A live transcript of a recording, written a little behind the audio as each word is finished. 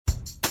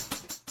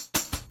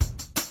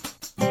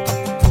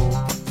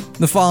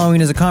The following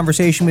is a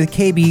conversation with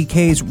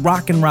KBK's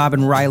Rockin'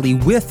 Robin Riley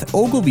with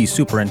Ogilvie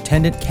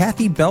Superintendent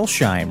Kathy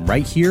Belsheim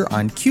right here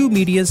on Q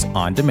Media's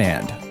On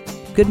Demand.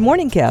 Good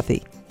morning,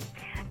 Kathy.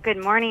 Good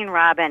morning,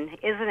 Robin.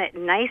 Isn't it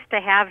nice to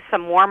have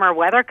some warmer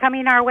weather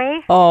coming our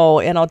way?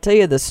 Oh, and I'll tell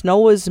you, the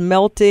snow is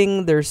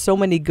melting. There's so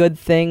many good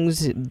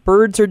things.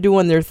 Birds are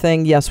doing their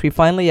thing. Yes, we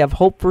finally have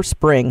hope for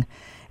spring.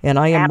 And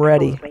I am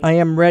Absolutely. ready. I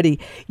am ready.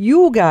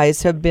 You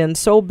guys have been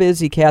so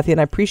busy, Kathy, and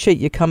I appreciate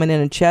you coming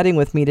in and chatting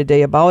with me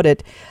today about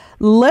it.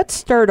 Let's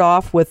start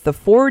off with the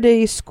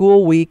 4-day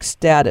school week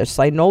status.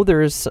 I know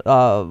there's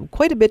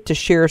quite a bit to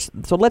share,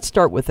 so let's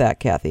start with that,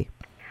 Kathy.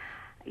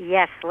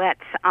 Yes,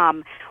 let's.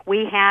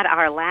 We had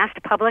our last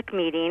public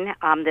meeting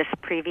this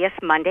previous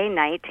Monday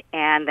night,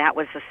 and that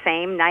was the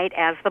same night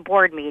as the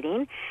board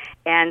meeting.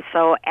 And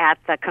so at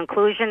the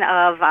conclusion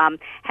of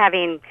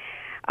having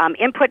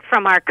input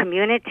from our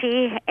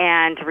community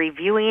and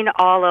reviewing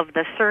all of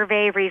the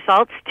survey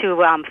results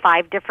to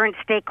 5 different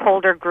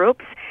stakeholder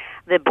groups,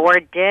 the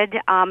board did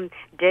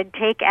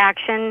take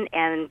action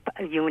and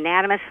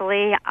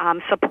unanimously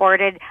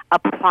supported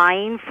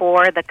applying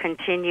for the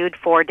continued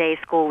 4-day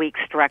school week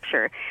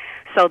structure.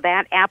 So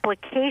that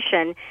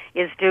application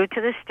is due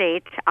to the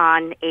state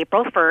on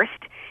April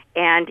 1st,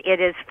 and it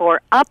is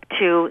for up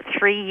to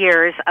 3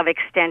 years of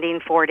extending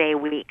 4-day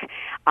week.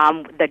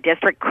 The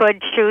district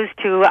could choose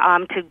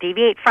to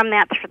deviate from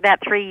that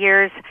 3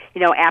 years,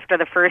 after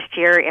the first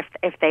year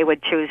if they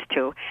would choose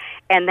to.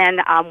 And then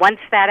once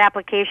that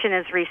application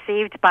is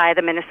received by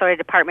the Minnesota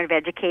Department of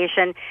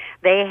Education,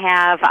 they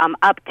have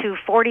up to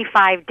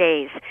 45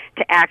 days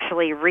to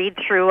actually read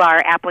through our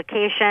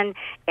application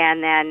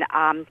and then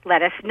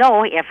let us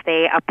know if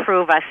they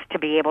approve us to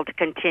be able to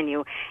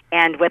continue.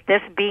 And with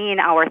this being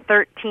our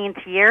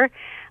 13th year,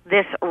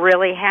 this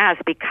really has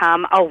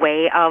become a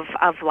way of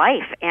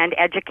life and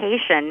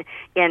education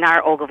in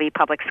our Ogilvie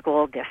Public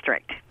School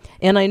District.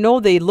 And I know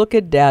they look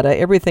at data.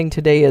 Everything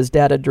today is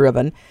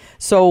data-driven.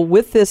 So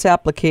with this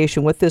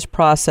application, with this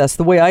process,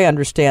 the way I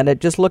understand it,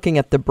 just looking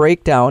at the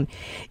breakdown,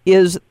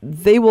 is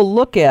they will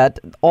look at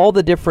all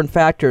the different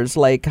factors,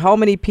 like how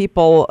many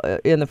people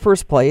in the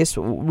first place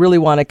really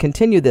want to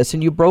continue this.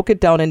 And you broke it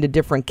down into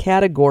different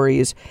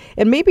categories.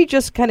 And maybe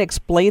just kind of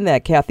explain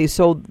that, Kathy,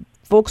 so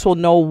folks will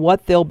know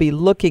what they'll be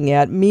looking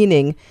at,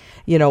 meaning,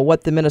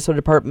 what the Minnesota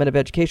Department of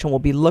Education will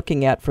be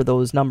looking at for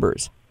those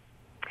numbers.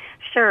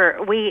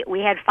 Sure. We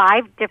had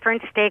 5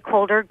 different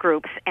stakeholder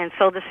groups, and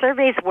so the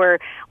surveys were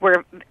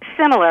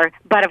similar,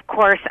 but of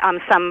course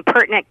some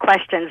pertinent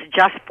questions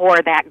just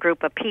for that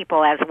group of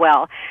people as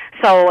well.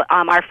 So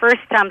our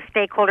first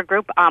stakeholder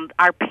group,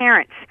 our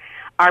parents.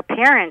 Our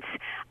parents,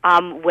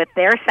 with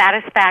their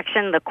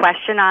satisfaction, the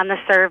question on the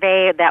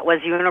survey that was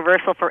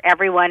universal for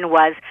everyone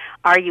was,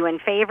 are you in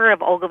favor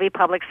of Ogilvie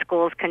Public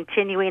Schools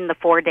continuing the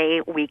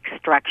 4-day week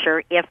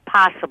structure if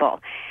possible?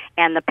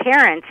 And the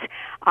parents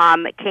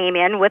came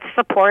in with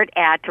support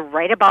at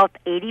right about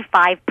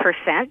 85%.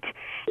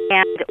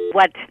 And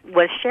what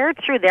was shared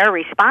through their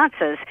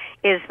responses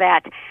is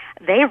that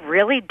they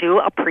really do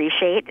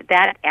appreciate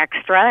that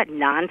extra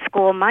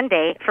non-school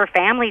Monday for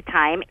family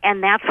time,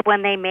 and that's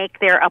when they make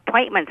their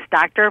appointments,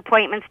 doctor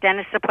appointments,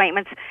 dentist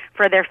appointments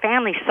for their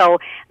family. So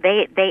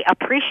they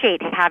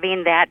appreciate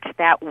having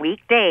that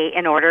weekday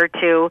in order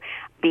to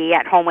be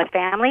at home with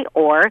family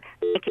or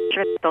making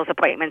sure that those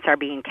appointments are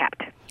being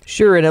kept.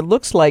 Sure, and it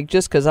looks like,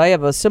 just because I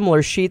have a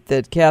similar sheet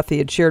that Kathy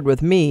had shared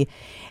with me,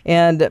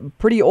 and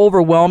pretty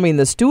overwhelming,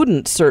 the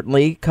students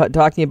certainly,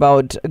 talking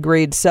about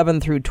grades 7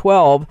 through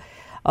 12,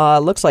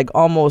 looks like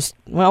almost,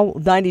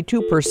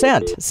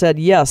 92% said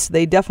yes,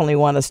 they definitely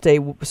want to stay.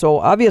 So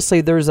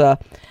obviously there's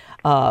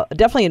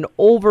definitely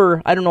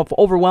I don't know if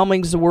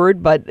overwhelming is the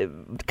word, but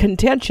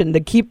contention to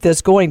keep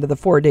this going to the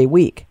 4-day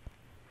week.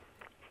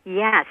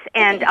 Yes,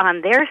 and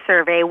on their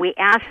survey, we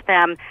asked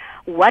them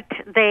what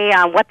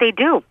they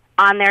do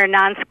on their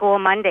non-school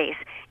Mondays.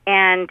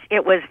 And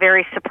it was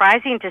very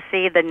surprising to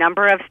see the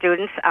number of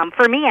students.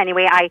 For me,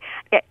 anyway,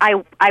 I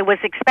was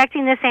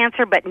expecting this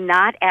answer, but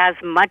not as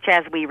much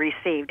as we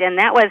received. And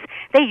that was,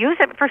 they use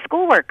it for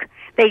schoolwork.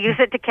 They use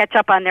it to catch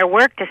up on their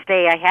work, to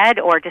stay ahead,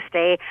 or to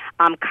stay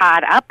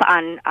caught up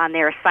on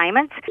their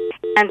assignments.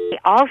 And they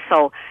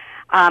also,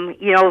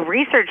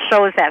 research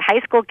shows that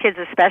high school kids,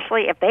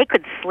 especially, if they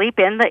could sleep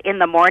in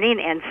the morning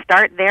and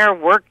start their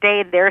work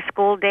day, their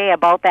school day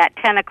about that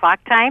 10 o'clock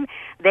time,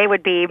 they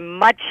would be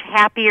much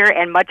happier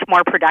and much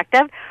more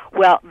productive.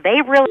 Well,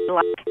 they really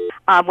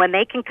like when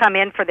they can come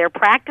in for their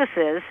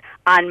practices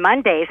on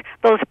Mondays.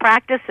 Those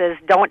practices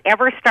don't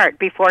ever start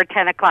before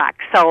 10 o'clock.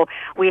 So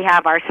we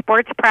have our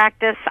sports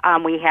practice.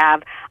 We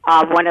have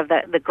one of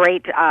the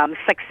great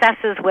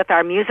successes with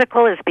our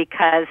musical is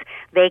because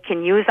they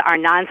can use our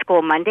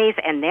non-school Mondays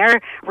and their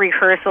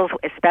rehearsals,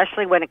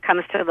 especially when it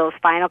comes to those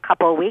final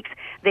couple of weeks.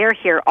 They're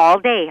here all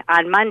day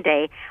on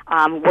Monday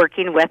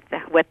working with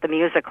the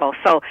musical.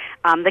 So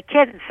the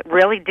kids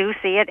really do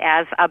see it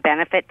as a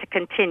benefit to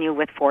continue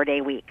with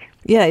 4-day week.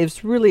 Yeah,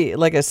 it's really,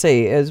 like I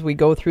say, as we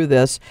go through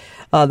this,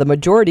 the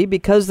majority,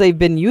 because they've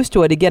been used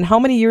to it. Again, how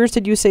many years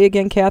did you say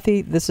again,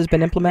 Kathy, this has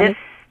been implemented?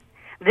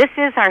 This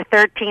is our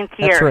 13th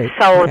year. That's right.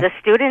 So Okay. the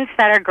students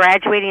that are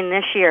graduating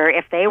this year,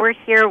 if they were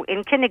here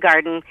in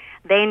kindergarten,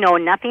 they know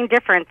nothing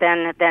different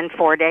than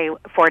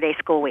 4-day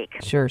school week.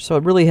 Sure. So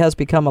it really has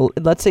become,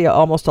 let's say,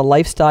 almost a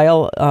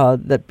lifestyle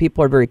that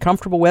people are very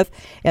comfortable with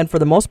and for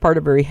the most part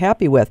are very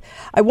happy with.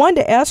 I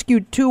wanted to ask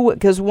you, too,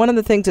 because one of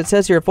the things it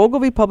says here, if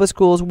Ogilvie Public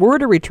Schools were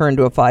to return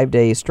to a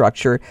 5-day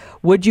structure,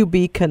 would you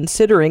be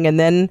considering? And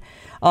then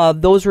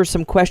those were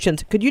some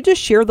questions. Could you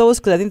just share those?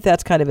 Because I think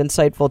that's kind of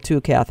insightful,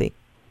 too, Kathy.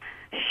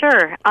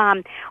 Sure.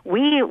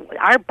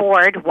 Our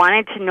board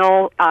wanted to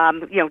know,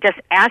 just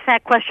ask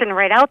that question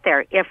right out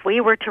there. If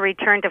we were to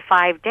return to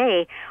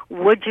 5-day,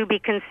 would you be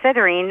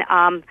considering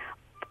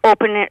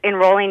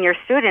enrolling your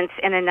students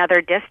in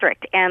another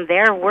district? And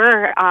there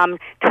were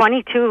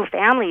 22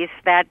 families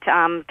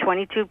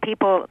 22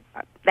 people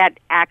that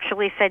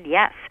actually said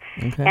yes.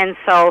 Okay. And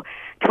so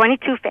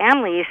 22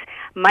 families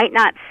might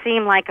not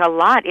seem like a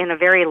lot in a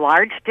very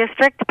large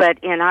district, but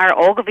in our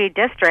Ogilvie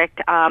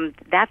district,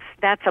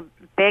 that's a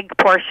big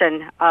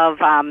portion of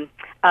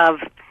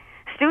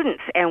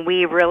students, and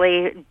we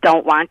really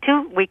don't want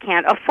to. We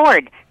can't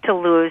afford to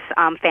lose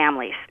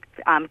families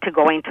to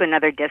going to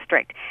another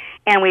district.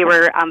 And we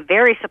were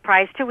very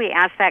surprised too. We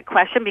asked that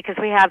question because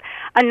we have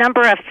a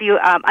number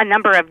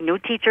of new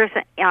teachers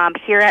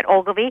here at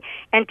Ogilvie,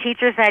 and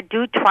teachers that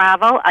do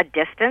travel a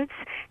distance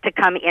to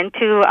come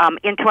into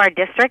our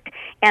district.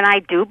 And I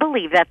do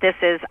believe that this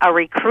is a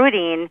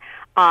recruiting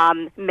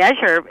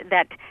measure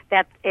that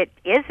it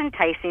is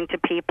enticing to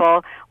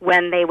people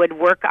when they would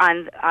work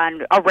on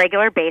a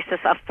regular basis,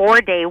 a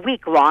 4-day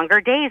week,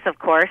 longer days, of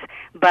course,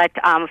 but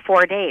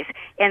 4 days.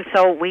 And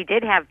so we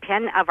did have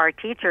 10 of our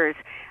teachers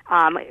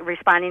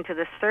responding to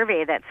the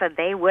survey that said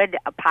they would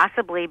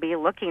possibly be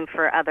looking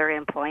for other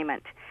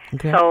employment.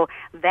 Okay. So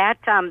that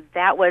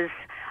was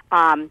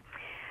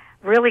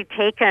really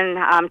taken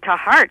to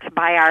heart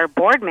by our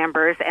board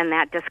members, and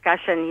that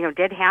discussion,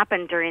 did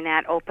happen during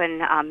that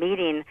open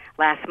meeting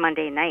last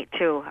Monday night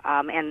too,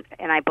 and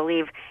I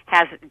believe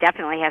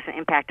definitely has an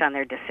impact on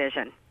their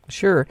decision.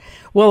 Sure.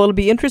 Well, it'll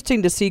be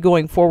interesting to see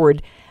going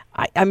forward.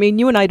 I mean,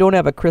 you and I don't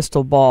have a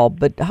crystal ball,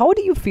 but how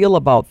do you feel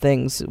about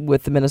things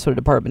with the Minnesota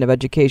Department of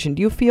Education?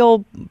 Do you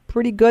feel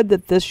pretty good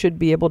that this should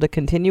be able to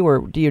continue, or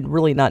do you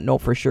really not know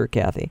for sure,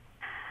 Kathy?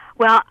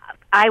 Well,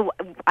 I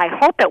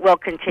hope it will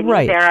continue.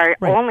 Right, There are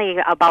right. only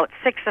about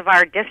 6 of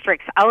our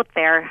districts out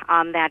there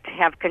that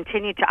have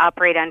continued to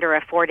operate under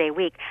a 4-day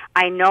week.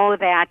 I know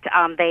that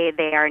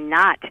they are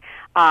not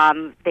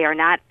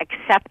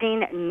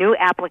accepting new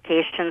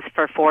applications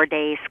for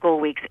 4-day school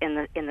weeks in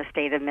the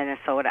state of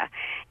Minnesota.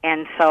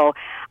 And so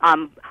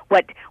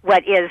what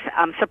is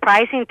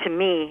surprising to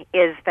me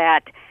is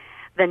that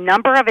the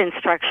number of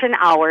instruction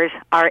hours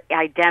are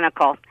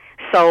identical.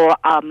 So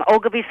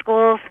Ogilvie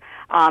schools,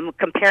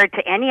 compared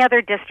to any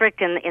other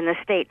district in the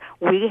state,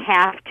 we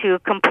have to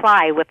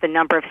comply with the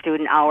number of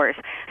student hours.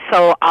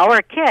 So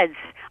our kids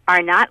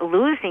are not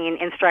losing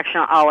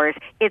instructional hours.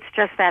 It's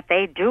just that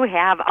they do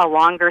have a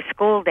longer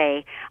school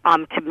day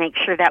to make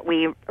sure that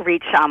we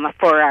reach,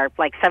 for our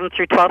 7th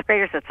through 12th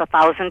graders, it's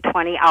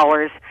 1,020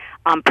 hours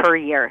per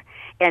year.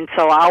 And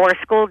so our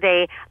school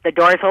day, the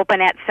doors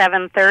open at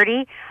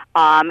 7:30,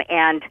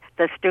 and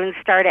the students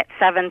start at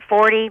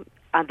 7:40.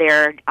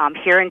 They're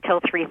here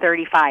until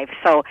 3:35,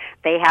 so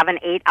they have an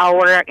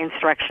 8-hour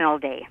instructional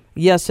day.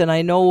 Yes, and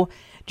I know,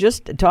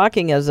 just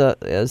talking as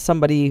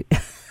somebody,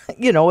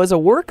 as a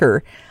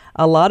worker,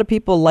 a lot of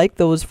people like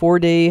those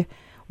 4-day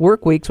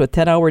work weeks with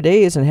 10-hour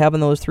days and having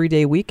those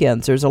 3-day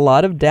weekends. There's a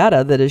lot of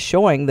data that is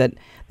showing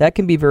that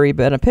can be very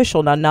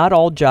beneficial. Now, not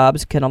all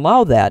jobs can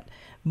allow that,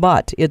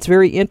 but it's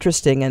very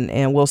interesting,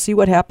 and we'll see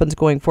what happens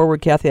going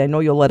forward. Kathy, I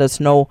know you'll let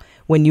us know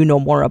when you know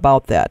more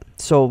about that.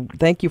 So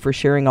thank you for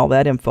sharing all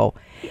that info.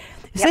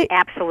 Yep,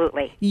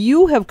 absolutely.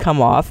 You have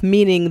come off,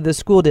 meaning the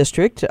school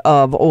district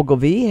of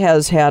Ogilvie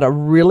has had a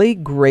really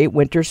great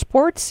winter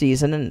sports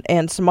season,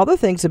 and some other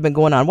things have been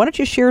going on. Why don't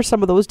you share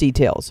some of those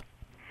details?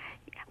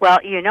 Well,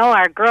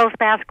 our girls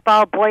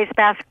basketball, boys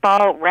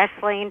basketball,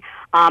 wrestling,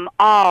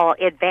 all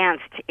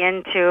advanced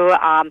into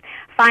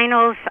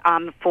finals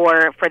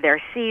for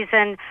their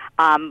season.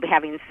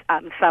 Having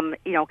some,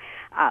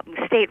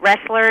 state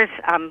wrestlers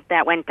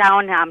that went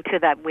down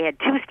we had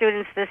 2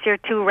 students this year,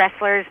 2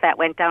 wrestlers that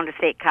went down to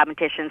state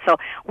competition. So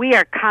we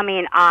are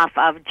coming off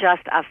of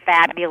just a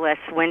fabulous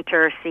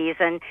winter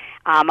season.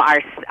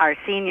 Our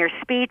senior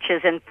speech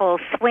is in full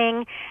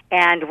swing,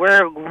 and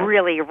we're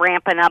really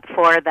ramping up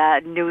for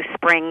the new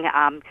spring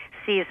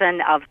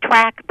season of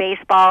track,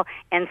 baseball,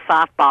 and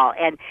softball.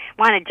 And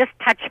want to just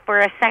touch for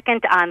a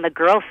second on the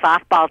girls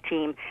softball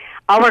team.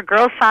 Our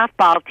girls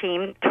softball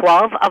team,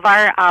 12 of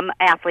our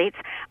athletes,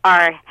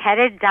 are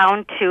headed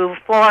down to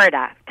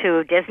Florida,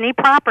 to Disney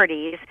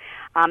Properties,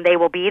 They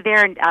will be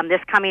there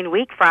this coming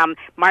week from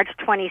March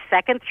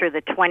 22nd through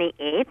the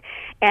 28th,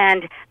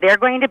 and they're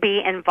going to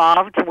be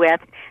involved with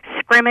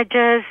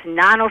scrimmages,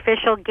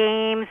 non-official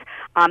games.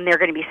 They're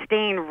going to be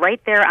staying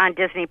right there on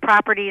Disney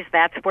properties.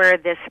 That's where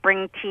the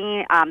spring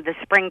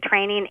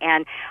training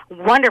and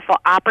wonderful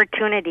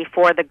opportunity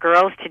for the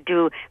girls to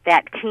do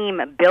that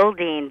team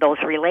building, those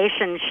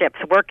relationships,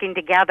 working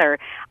together,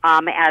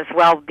 as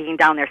well being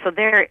down there. So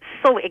they're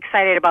so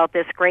excited about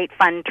this great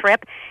fun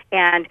trip.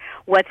 And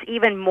what's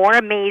even more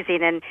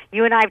amazing, and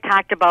you and I have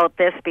talked about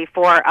this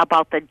before,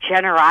 about the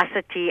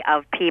generosity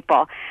of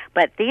people,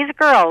 but these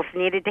girls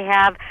needed to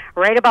have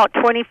right about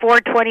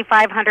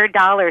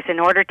 $2,500 in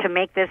order to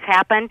make this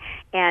happen,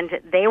 and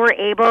they were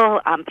able,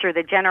 through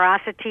the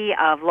generosity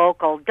of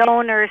local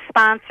donors,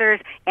 sponsors,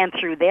 and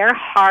through their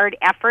hard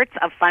efforts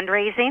of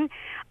fundraising,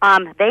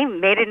 they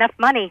made enough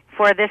money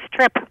for this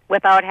trip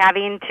without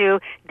having to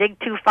dig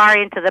too far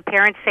into the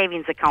parents'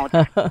 savings account.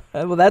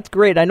 Well, that's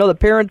great. I know the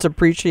parents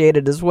appreciate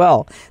it as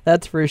well.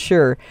 That's for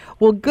sure.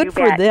 Well, good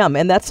for them.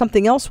 And that's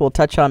something else we'll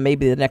touch on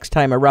maybe the next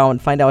time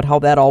around, find out how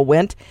that all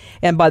went.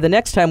 And by the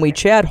next time we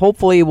chat,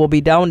 hopefully we'll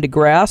be down to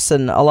grass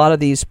and a lot of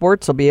these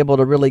sports will be able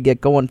to really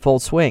get going full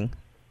swing.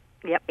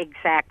 Yep,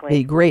 exactly.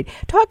 Be great.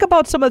 Talk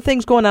about some of the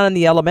things going on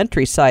the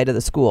elementary side of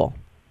the school.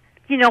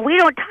 You know, we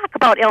don't talk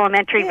about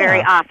elementary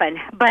very often,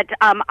 but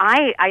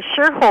I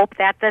sure hope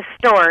that the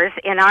stores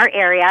in our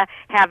area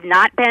have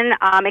not been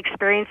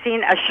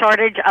experiencing a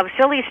shortage of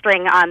silly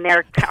string on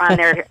their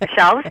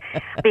shelves,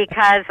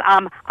 because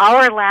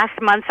our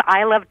last month's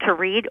I Love to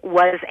Read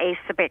was a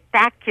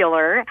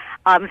spectacular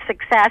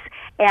success,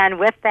 and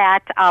with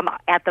that,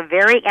 at the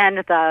very end,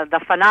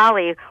 the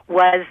finale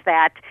was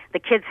that the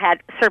kids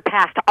had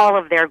surpassed all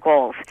of their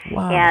goals,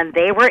 and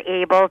they were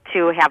able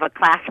to have a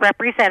class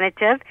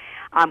representative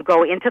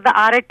go into the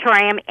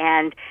auditorium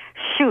and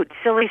shoot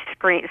silly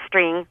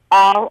string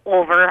all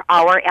over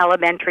our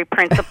elementary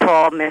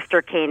principal,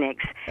 Mr.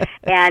 Koenigs.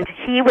 And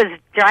he was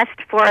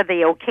dressed for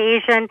the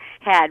occasion,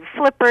 had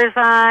flippers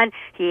on,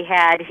 he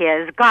had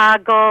his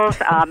goggles,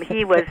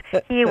 he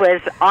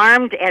was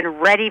armed and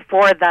ready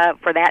for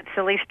that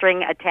silly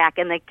string attack,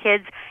 and the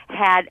kids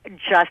had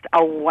just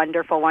a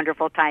wonderful,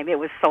 wonderful time. It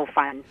was so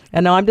fun.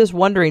 And now I'm just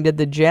wondering, did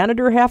the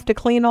janitor have to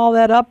clean all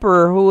that up,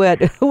 or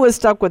who was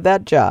stuck with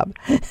that job?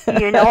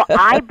 You know,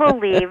 I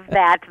believe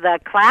that the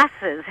classes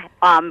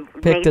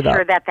made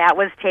sure that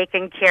was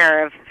taken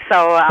care of.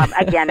 So,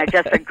 again,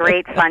 just a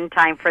great fun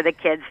time for the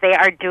kids. They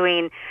are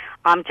doing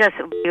just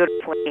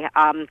beautifully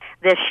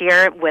this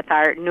year with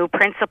our new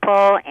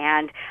principal,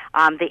 and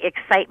the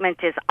excitement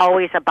is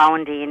always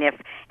abounding.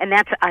 And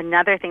that's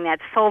another thing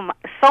that's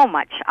so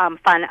much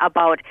fun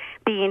about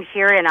being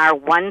here in our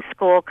one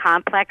school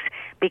complex,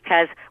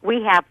 because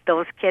we have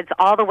those kids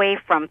all the way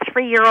from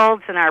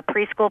 3-year-olds in our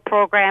preschool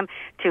program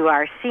to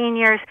our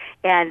seniors,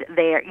 and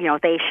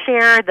they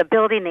share the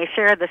building, they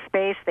share the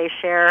space, they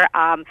share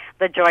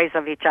the joys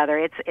of each other.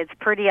 It's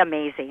pretty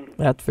amazing.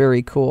 That's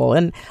very cool.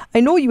 And I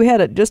know you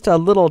had just a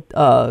little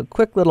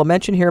quick little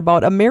mention here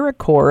about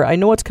AmeriCorps. I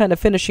know it's kind of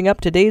finishing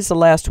up. Today's the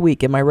last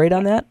week. Am I right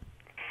on that?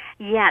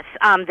 Yes,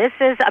 this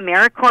is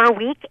AmeriCorps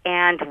week,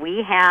 and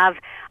we have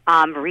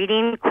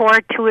reading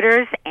corps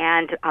tutors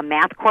and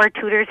math corps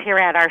tutors here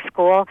at our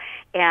school.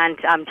 And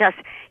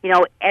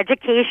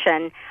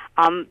education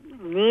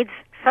needs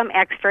some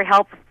extra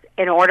help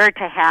in order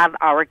to have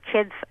our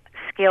kids'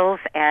 skills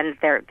and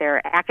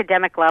their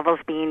academic levels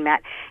being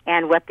met.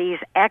 And with these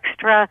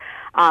extra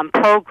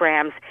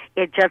programs,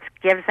 it just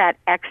gives that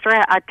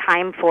extra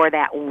time for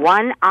that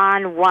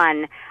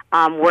one-on-one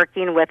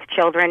working with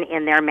children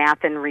in their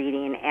math and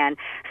reading. And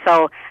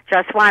so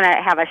just want to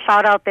have a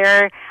shout out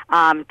there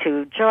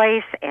to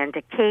Joyce and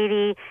to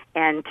Katie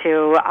and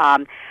to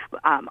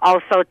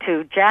also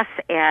to Jess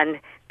and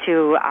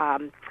to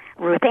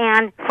Ruth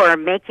Ann for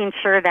making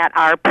sure that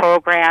our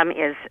program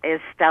is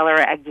stellar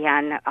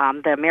again.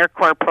 The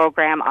AmeriCorps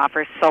program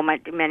offers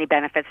many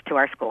benefits to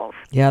our schools.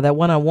 Yeah, that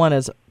one-on-one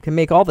can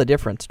make all the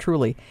difference,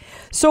 truly.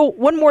 So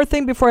one more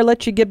thing before I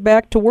let you get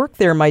back to work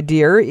there, my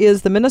dear,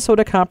 is the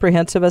Minnesota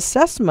Comprehensive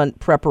Assessment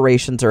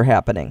preparations are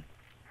happening.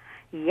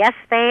 Yes,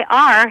 they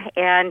are,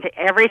 and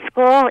every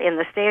school in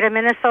the state of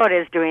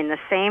Minnesota is doing the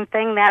same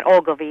thing that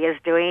Ogilvie is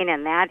doing,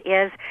 and that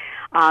is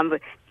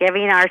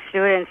giving our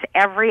students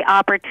every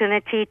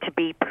opportunity to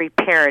be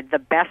prepared, the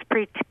best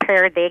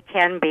prepared they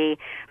can be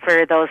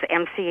for those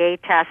MCA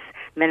tests,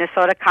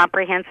 Minnesota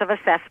Comprehensive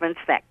Assessments,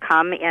 that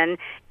come in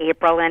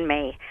April and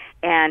May.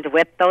 And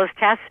with those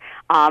tests,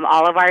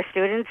 all of our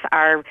students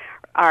are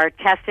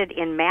tested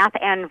in math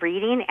and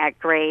reading at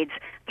grades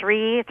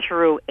 3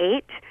 through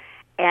 8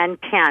 and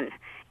 10.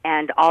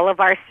 And all of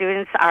our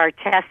students are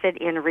tested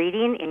in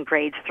reading in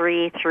grades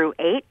 3 through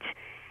 8.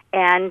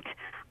 And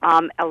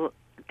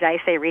did I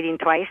say reading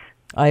twice?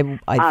 I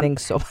think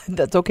so.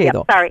 That's okay,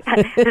 though. Sorry.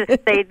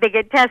 they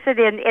get tested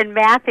in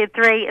math in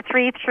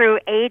 3 through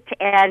 8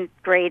 and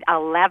grade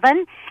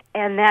 11.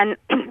 And then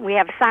we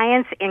have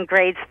science in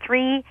grades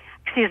 5,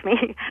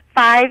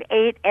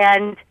 8,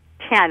 and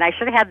 10. I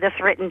should have had this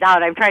written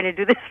down. I'm trying to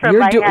do this from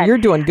my head. You're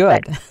doing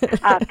good.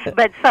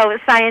 But so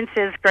science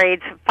is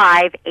grades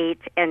 5, 8,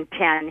 and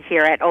 10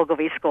 here at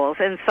Ogilvie Schools.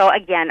 And so,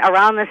 again,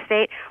 around the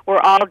state, we're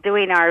all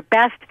doing our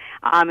best.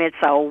 It's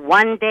a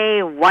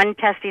one-day,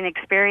 one-testing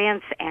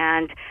experience,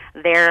 and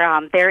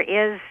there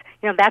is,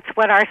 that's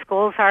what our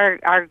schools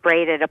are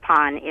graded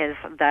upon, is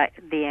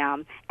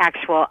the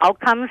actual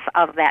outcomes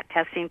of that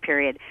testing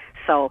period.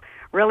 So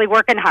really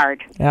working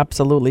hard.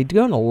 Absolutely.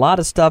 Doing a lot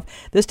of stuff.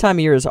 This time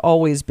of year is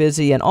always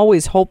busy and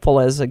always hopeful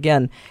as,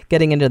 again,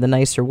 getting into the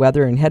nicer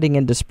weather and heading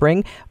into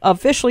spring.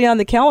 Officially on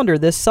the calendar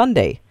this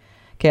Sunday,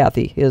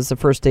 Kathy, is the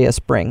first day of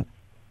spring.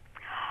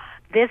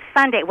 This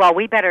Sunday, well,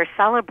 we better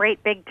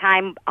celebrate big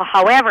time.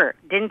 However,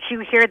 didn't you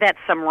hear that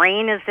some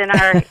rain is in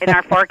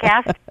our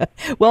forecast?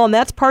 Well, and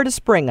that's part of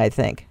spring, I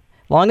think.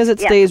 Long as it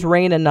stays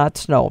rain and not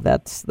snow,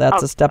 that's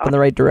a step in the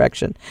right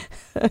direction.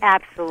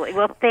 Absolutely.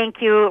 Well,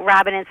 thank you,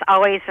 Robin. It's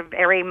always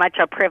very much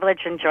a privilege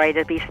and joy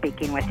to be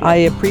speaking with you. I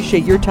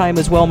appreciate your time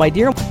as well, my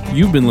dear.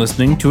 You've been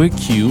listening to a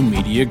Q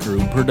Media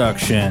Group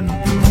production.